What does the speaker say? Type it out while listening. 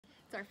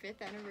It's our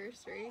 5th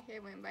anniversary.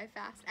 It went by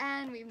fast.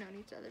 And we've known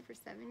each other for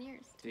 7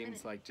 years.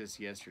 Seems like just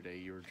yesterday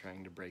you were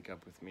trying to break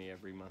up with me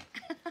every month.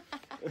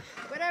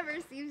 Whatever,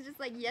 seems just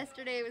like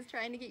yesterday I was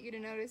trying to get you to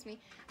notice me.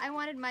 I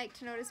wanted Mike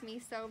to notice me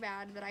so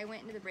bad that I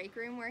went into the break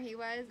room where he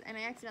was and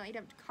I accidentally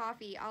dumped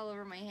coffee all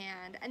over my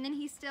hand. And then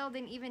he still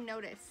didn't even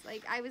notice.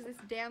 Like, I was this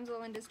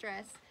damsel in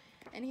distress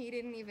and he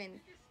didn't even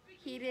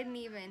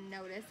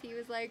notice. He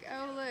was like,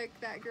 oh look,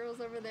 that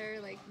girl's over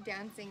there like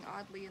dancing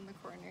oddly in the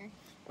corner.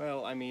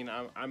 Well, I mean,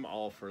 I'm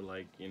all for,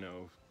 like, you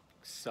know,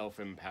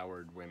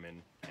 self-empowered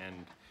women,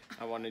 and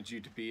I wanted you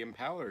to be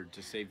empowered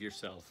to save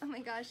yourself. Oh my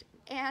gosh,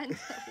 and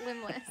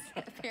limbless,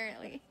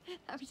 apparently.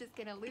 I was just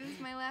gonna lose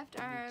my left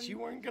arm. But you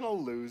weren't gonna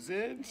lose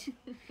it.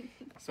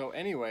 So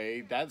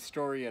anyway, that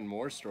story and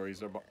more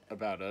stories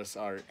about us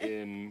are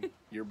in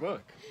your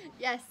book.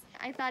 Yes,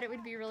 I thought it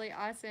would be really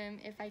awesome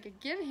if I could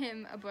give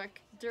him a book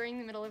during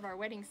the middle of our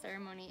wedding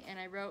ceremony, and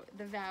I wrote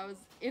the vows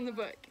in the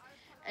book.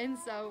 And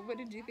so, what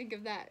did you think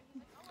of that?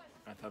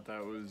 I thought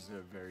that was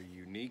a very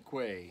unique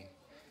way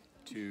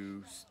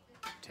to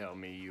tell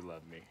me you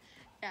love me.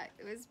 Yeah,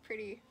 it was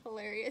pretty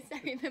hilarious.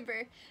 I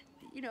remember,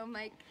 you know,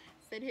 Mike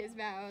said his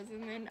vows,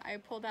 and then I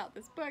pulled out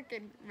this book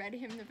and read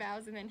him the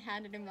vows and then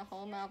handed him the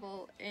whole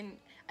novel, and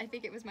I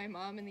think it was my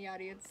mom in the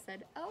audience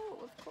said, oh,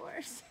 of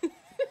course.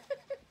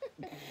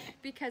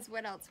 Because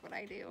what else would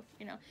I do,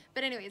 you know?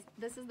 But anyways,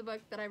 this is the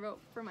book that I wrote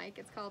for Mike.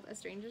 It's called A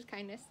Stranger's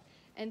Kindness,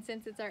 and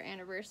since it's our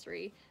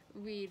anniversary,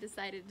 we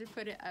decided to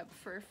put it up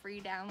for a free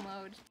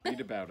download.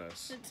 Read about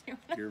us.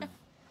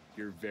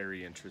 You're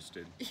very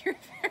interested. You're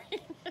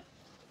very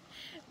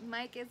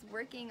Mike is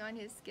working on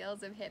his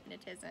skills of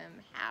hypnotism.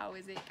 How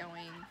is it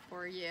going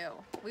for you?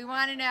 We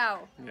want to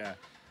know. Yeah.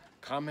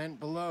 Comment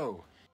below.